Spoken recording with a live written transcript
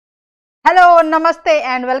Hello, namaste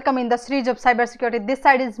and welcome in the series of cybersecurity. This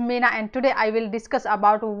side is Meena and today I will discuss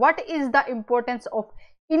about what is the importance of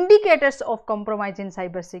indicators of compromise in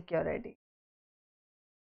cybersecurity.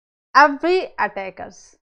 Every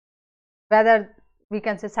attackers, whether we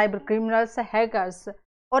can say cyber criminals, hackers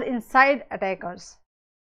or inside attackers,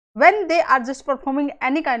 when they are just performing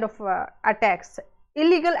any kind of attacks,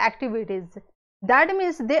 illegal activities, that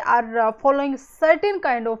means they are following certain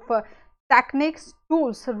kind of techniques,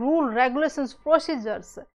 tools, rule, regulations,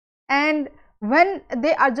 procedures, and when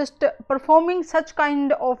they are just performing such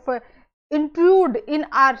kind of intrude in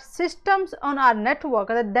our systems on our network,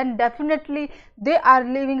 then definitely they are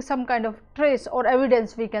leaving some kind of trace or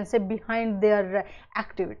evidence, we can say, behind their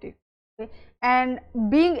activity. Okay. And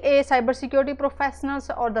being a cybersecurity professionals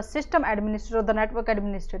or the system administrator or the network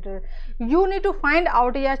administrator, you need to find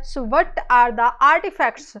out, yes, what are the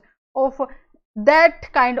artifacts of that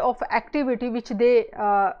kind of activity which they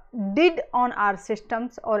did on our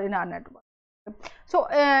systems or in our network. So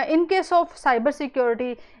in case of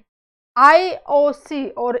cybersecurity,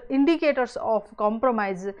 IOC or indicators of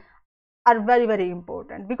compromise are very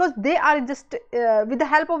important, because they are just with the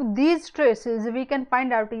help of these traces we can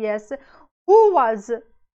find out, yes, who was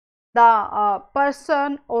the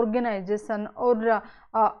person, organization, or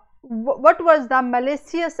what was the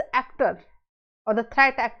malicious actor or the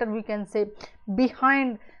threat actor, we can say,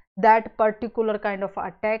 behind that particular kind of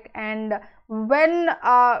attack. And when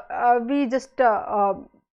we just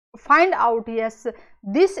find out, yes,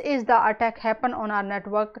 this is the attack happen on our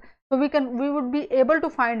network, so we would be able to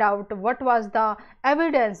find out what was the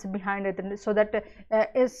evidence behind it, so that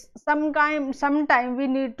is sometime we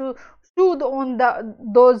need to sue on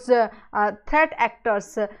those threat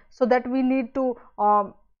actors, so that we need to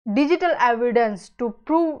digital evidence to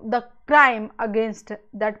prove the crime against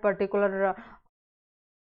that particular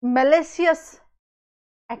malicious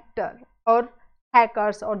actor or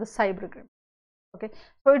hackers or the cyber crime. Okay,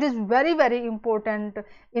 so it is very important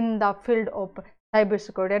in the field of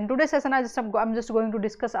cybersecurity. And today's session I'm just going to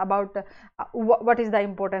discuss about what is the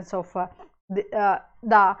importance of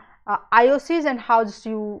the IOCs, and how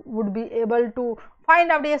you would be able to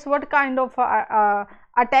find out, yes, what kind of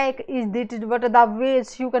attack is it, what are the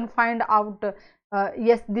ways you can find out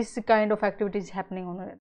yes, this kind of activity is happening on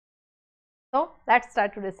it. So let's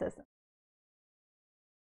start today's session.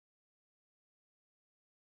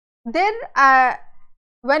 Then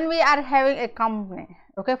when we are having a company,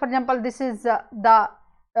 okay, for example, this is the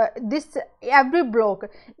this every block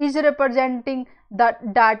is representing the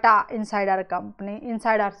data inside our company,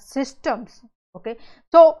 inside our systems. Okay,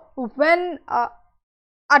 so when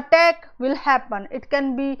attack will happen, it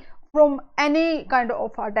can be from any kind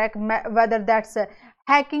of attack, whether that's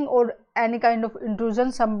hacking or any kind of intrusion.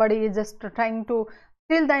 Somebody is just trying to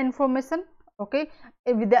steal the information, okay,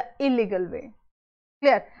 with the illegal way.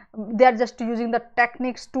 Clear? They are just using the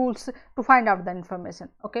techniques, tools to find out the information.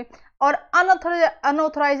 Okay, or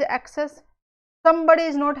unauthorized access. Somebody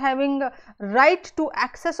is not having right to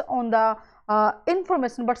access on the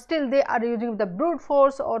information, but still they are using the brute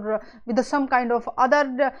force or with some kind of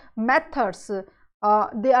other methods.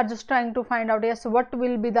 They are just trying to find out, yes, what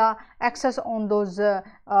will be the access on those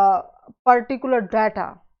particular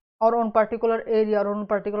data, or on particular area, or on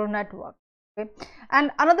particular network. Okay.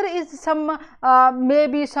 And another is some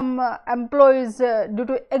maybe some employees, due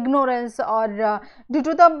to ignorance or due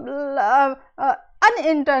to the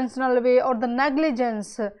unintentional way or the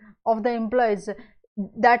negligence of the employees,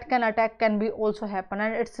 that can be also happen,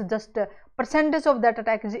 and it's just percentage of that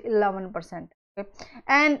attack is 11%. Okay.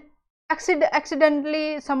 And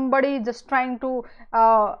accidentally somebody just trying to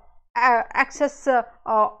access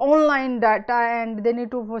online data, and they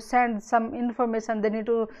need to send some information, they need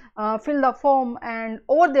to fill the form, and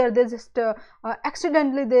over there they just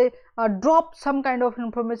accidentally they drop some kind of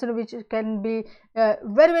information which can be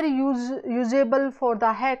very usable for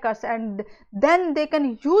the hackers, and then they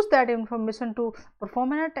can use that information to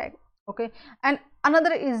perform an attack. Okay. And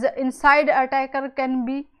another is inside attacker, can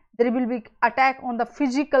be there will be attack on the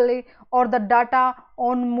physically or the data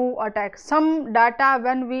on move attack. Some data,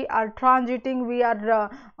 when we are transiting, we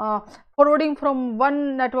are forwarding from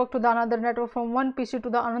one network to the another network, from one PC to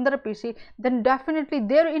the another PC, then definitely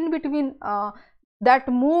there in between that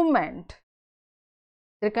movement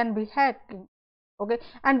there can be hacking. Okay.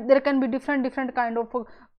 And there can be different kind of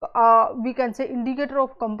we can say indicator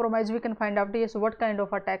of compromise. We can find out, yes, what kind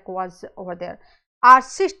of attack was over there. Our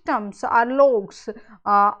systems, our logs,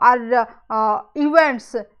 our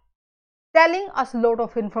events telling us a lot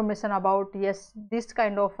of information about, yes, this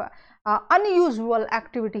kind of unusual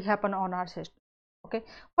activity happen on our system. Okay.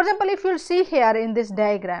 For example, if you see here in this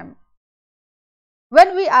diagram,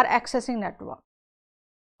 when we are accessing network,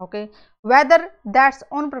 okay, whether that's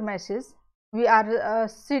on premises, we are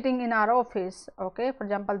sitting in our office, okay, for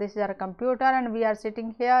example this is our computer and we are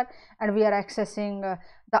sitting here and we are accessing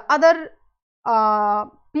the other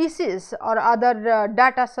pieces or other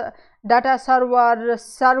data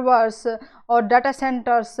servers or data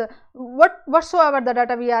centers, whatsoever the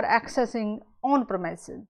data we are accessing on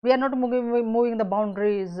premises. We are not moving the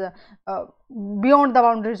boundaries beyond the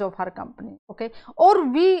boundaries of our company, okay,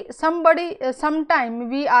 or we sometime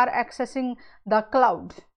we are accessing the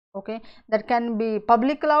cloud, okay, that can be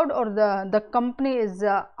public cloud or the company is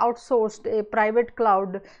outsourced a private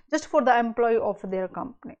cloud just for the employee of their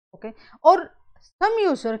company, okay, or some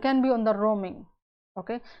user can be on the roaming,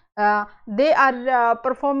 okay, they are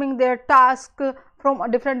performing their task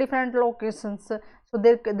from different locations, so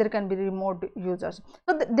there can be remote users.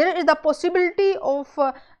 So there is the possibility of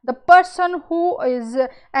the person who is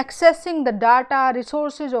accessing the data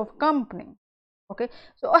resources of company, okay.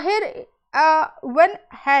 So here when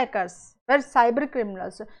hackers, when cyber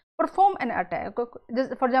criminals perform an attack,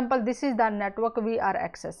 for example this is the network we are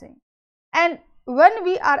accessing, and when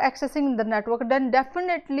we are accessing the network, then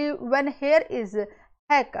definitely when here is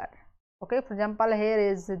hacker, okay, for example here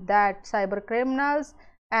is that cyber criminals,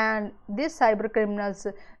 and this cyber criminals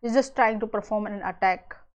is just trying to perform an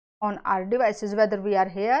attack on our devices, whether we are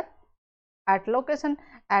here at location,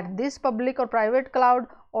 at this public or private cloud,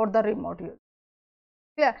 or the remote use.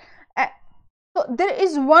 Yeah. So there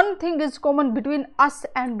is one thing is common between us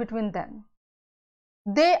and between them.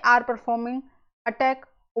 They are performing attack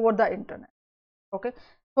over the internet, okay.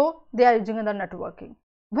 So they are using the networking.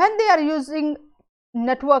 When they are using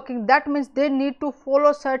networking, that means they need to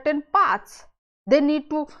follow certain paths, they need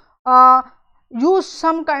to use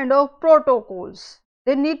some kind of protocols,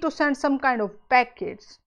 they need to send some kind of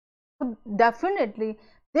packets. So definitely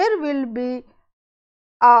there will be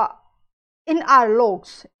in our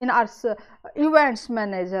logs, in our events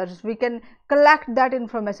managers, we can collect that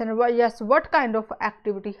information. Yes, what kind of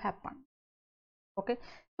activity happened, okay.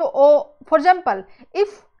 So for example,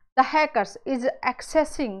 if the hackers is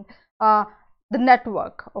accessing the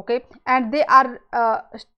network, okay, and they are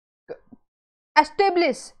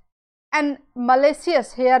establish and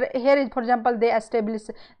malicious, here is for example they establish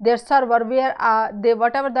their server where they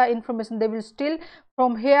whatever the information they will steal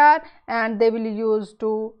from here and they will use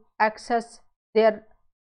to access their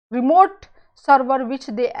remote server which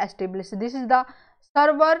they establish. This is the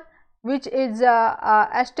server which is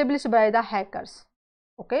established by the hackers,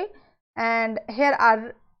 okay, and here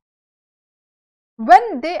are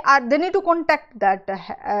when they need to contact that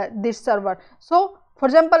this server. So for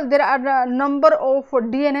example there are a number of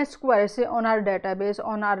DNS queries on our database,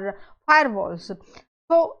 on our firewalls.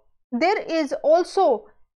 So there is also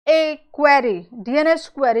a query,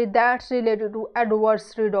 DNS query, that's related to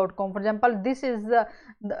adversary.com. For example, this is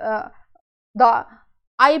the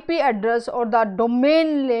IP address or the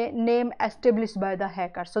domain name established by the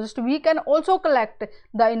hacker. So just we can also collect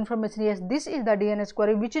the information. Yes, this is the DNS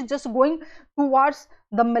query which is just going towards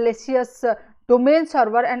the malicious domain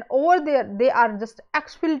server, and over there they are just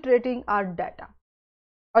exfiltrating our data,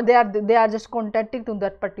 or they are just contacting to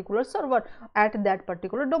that particular server at that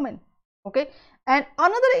particular domain, okay. And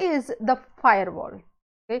another is the firewall,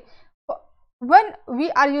 okay. When we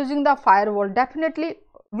are using the firewall, definitely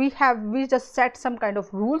we just set some kind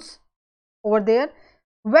of rules over there.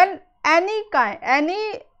 When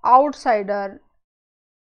any outsider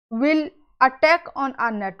will attack on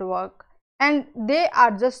our network and they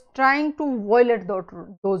are just trying to violate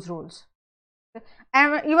those rules, okay?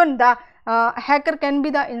 And even the hacker can be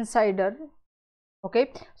the insider,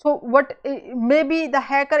 okay. So what maybe the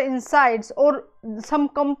hacker insides or some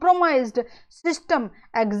compromised system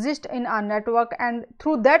exists in our network, and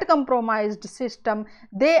through that compromised system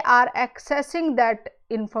they are accessing that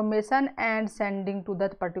information and sending to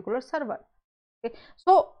that particular server, okay.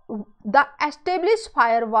 So the established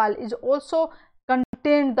firewall is also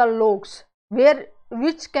contain the logs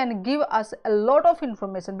which can give us a lot of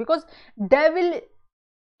information, because devil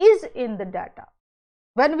is in the data.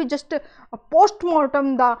 When we just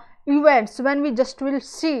post-mortem the events, when we just will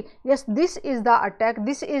see, yes, this is the attack,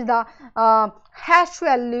 this is the hash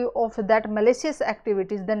value of that malicious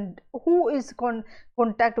activities, then who is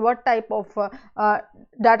contact, what type of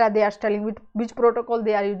data they are stealing, which protocol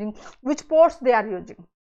they are using, which ports they are using,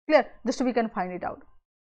 clear, just we can find it out.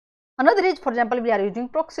 Another is, for example, we are using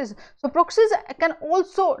proxies. So proxies can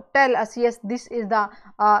also tell us, yes, this is the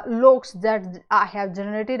logs that I have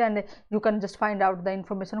generated, and you can just find out the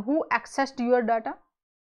information who accessed your data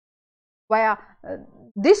via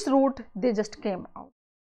this route. They just came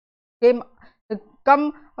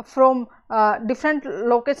come from different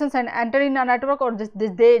locations and enter in a network, or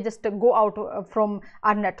they just go out from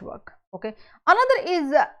our network. Okay, another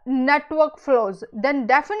is network flows. Then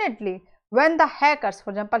definitely when the hackers, for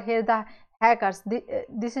example here the hackers,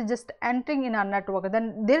 this is just entering in our network,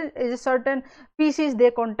 then there is a certain PCs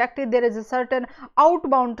they contacted, there is a certain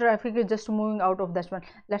outbound traffic is just moving out of this one.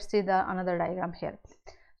 Let's see the another diagram here.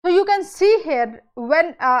 So you can see here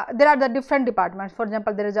when there are the different departments. For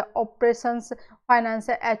example, there is a operations, finance,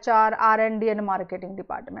 HR, R&D and marketing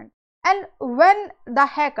department. And when the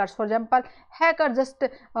hackers, for example, hacker just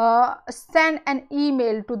send an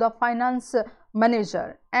email to the finance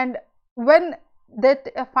manager, and when that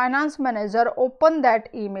finance manager open that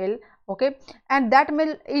email, okay, and that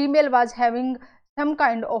email was having some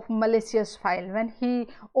kind of malicious file. When he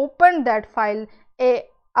opened that file, a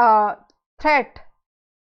threat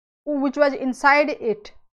which was inside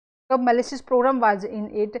it, a malicious program was in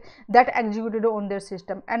it that executed on their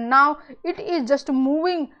system, and now it is just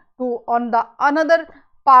moving to on the another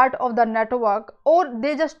part of the network, or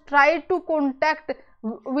they just try to contact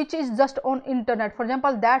which is just on internet. For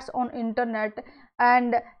example, that's on internet,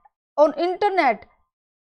 and on internet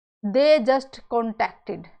they just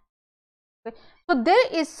contacted. Okay. So there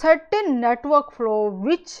is certain network flow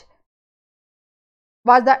which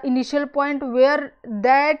was the initial point where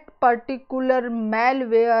that particular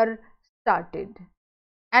malware started,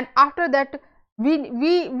 and after that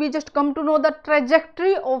we just come to know the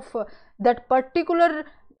trajectory of that particular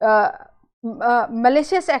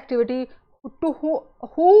malicious activity, to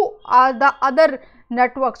who are the other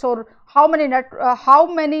networks, or how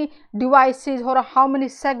many devices or how many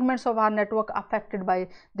segments of our network affected by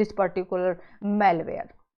this particular malware.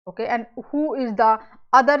 Okay, and who is the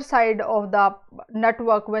other side of the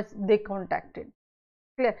network which they contacted.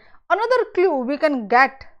 Clear. Another clue we can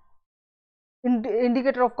get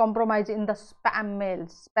indicator of compromise in the spam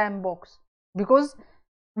mails, spam box, because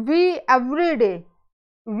we every day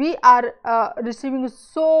we are receiving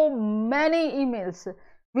so many emails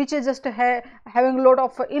which is just having a lot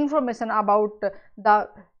of information about the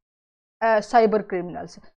cyber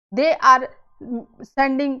criminals. They are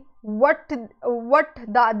sending what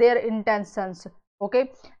their intentions,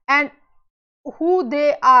 okay, and who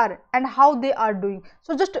they are and how they are doing.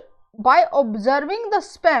 So just by observing the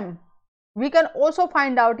spam we can also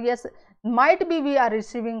find out, yes, might be we are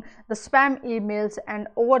receiving the spam emails, and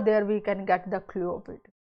over there we can get the clue of it.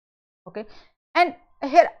 Okay, and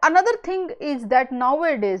here another thing is that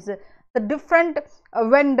nowadays the different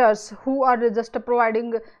vendors who are just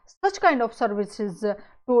providing such kind of services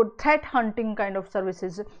to threat hunting kind of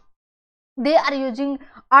services, they are using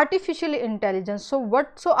artificial intelligence. So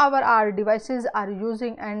whatsoever our devices are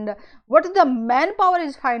using and what the manpower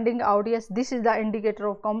is finding out, yes, this is the indicator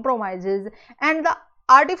of compromises, and the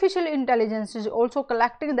artificial intelligence is also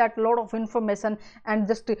collecting that lot of information and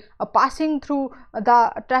just passing through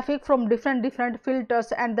the traffic from different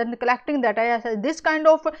filters, and then collecting that this kind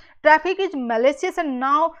of traffic is malicious, and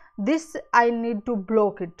now this I need to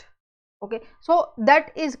block it. Okay, so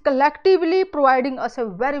that is collectively providing us a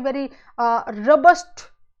very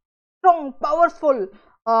robust, strong, powerful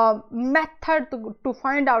method to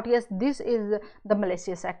find out, yes, this is the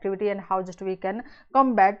malicious activity, and how just we can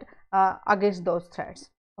combat against those threats.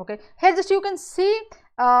 Okay, here just you can see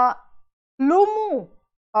Lumu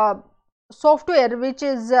software which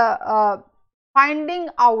is finding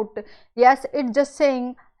out, yes, it's just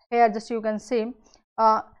saying here, just you can see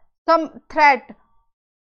some threat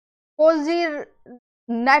CozyNet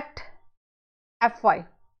fy.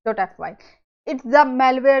 It's the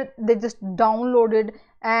malware they just downloaded,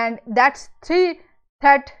 and that's 3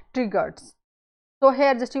 threat triggers. So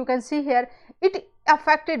here just you can see here it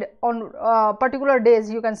affected on particular days.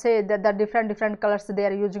 You can say that the different colors they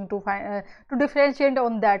are using to find to differentiate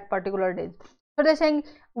on that particular day. So they're saying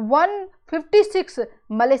 156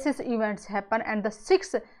 malicious events happen and the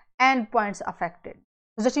 6 endpoints affected.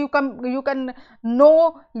 Just you can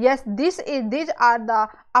know, yes, these are the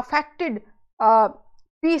affected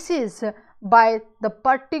pieces by the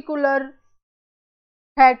particular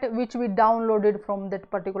threat which we downloaded from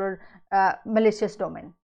that particular malicious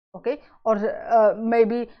domain. Okay, or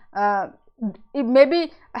maybe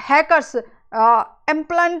hackers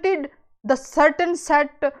implanted the certain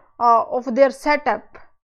set of their setup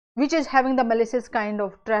which is having the malicious kind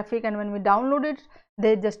of traffic, and when we download it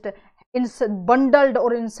they just bundled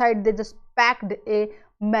or inside they just packed a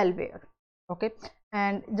malware. Okay,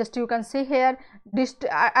 and just you can see here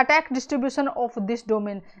attack distribution of this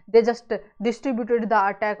domain, they just distributed the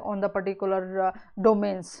attack on the particular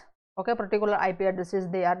domains. Okay, particular IP addresses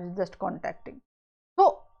they are just contacting.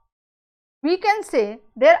 So we can say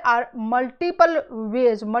there are multiple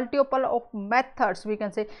ways, multiple of methods we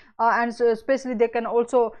can say, and so especially they can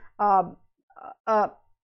also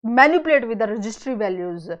manipulate with the registry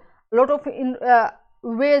values. A lot of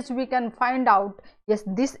ways we can find out, yes,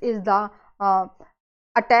 this is the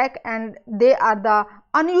attack, and they are the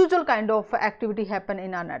unusual kind of activity happen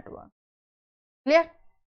in our network. Clear?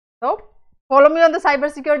 So follow me on the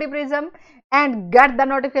cybersecurity prism and get the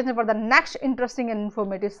notification for the next interesting and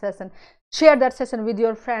informative session. Share that session with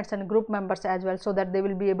your friends and group members as well, so that they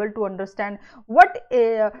will be able to understand what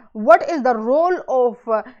is the role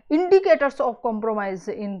of indicators of compromise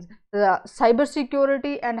in the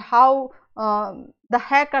cybersecurity, and how the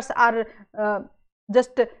hackers are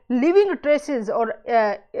just leaving traces, or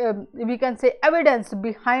we can say evidence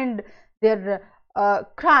behind their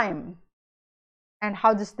crime, and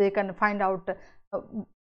how this they can find out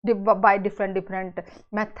by different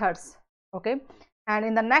methods. Okay, and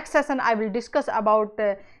in the next session I will discuss about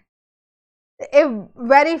a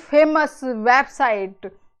very famous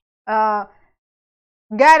website,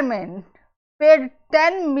 Garmin paid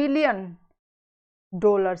 $10 million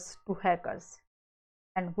to hackers,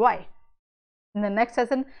 and why. In the next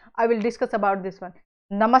session I will discuss about this one.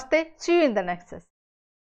 Namaste, see you in the next session.